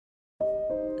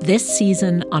This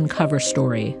season on Cover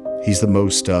Story. He's the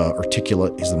most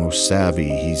articulate, he's the most savvy,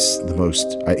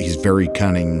 he's very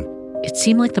cunning. It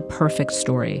seemed like the perfect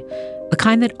story, the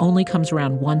kind that only comes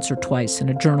around once or twice in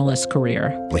a journalist's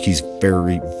career. Like he's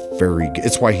very, very good.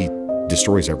 It's why he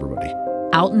destroys everybody.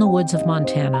 Out in the woods of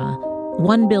Montana,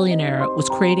 one billionaire was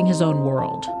creating his own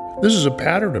world. This is a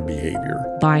pattern of behavior.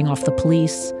 Buying off the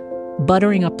police,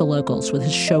 buttering up the locals with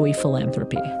his showy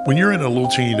philanthropy. When you're in a little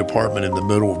teeny department in the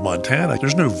middle of Montana,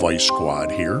 there's no vice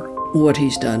squad here. What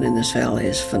he's done in this valley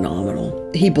is phenomenal.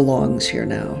 He belongs here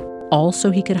now. All so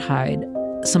he could hide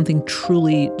something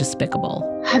truly despicable.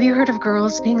 Have you heard of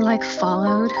girls being,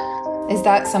 followed? Is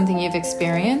that something you've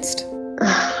experienced?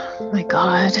 Oh, my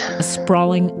God. A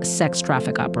sprawling sex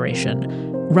traffic operation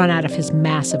run out of his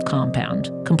massive compound,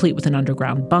 complete with an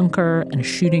underground bunker and a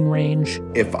shooting range.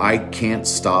 If I can't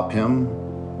stop him,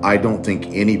 I don't think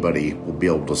anybody will be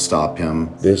able to stop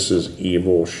him. This is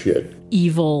evil shit.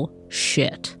 Evil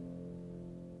shit.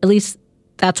 At least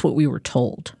that's what we were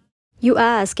told. You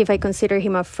ask if I consider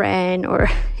him a friend or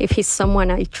if he's someone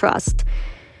I trust.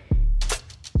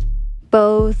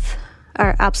 Both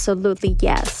are absolutely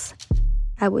yes.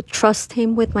 I would trust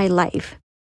him with my life.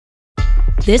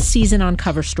 This season on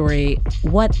Cover Story,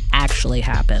 what actually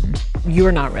happened? You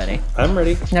are not ready. I'm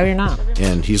ready. No, you're not.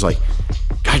 And he's like,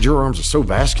 God, your arms are so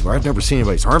vascular. I've never seen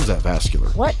anybody's arms that vascular.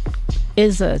 What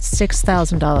is a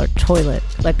 $6,000 toilet?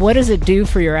 What does it do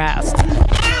for your ass?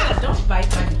 Don't bite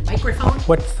my microphone.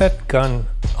 What's that gun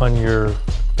on your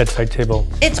bedside table?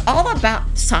 It's all about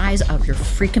the size of your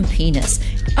freaking penis.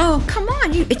 Oh, come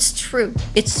on, it's true.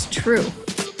 It's true.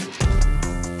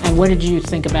 And what did you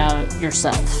think about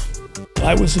yourself?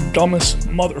 I was the dumbest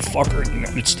motherfucker in the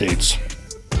United States.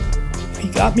 He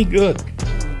got me good.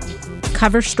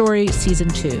 Cover Story Season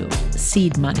 2,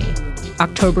 Seed Money,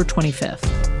 October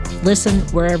 25th. Listen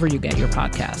wherever you get your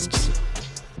podcasts.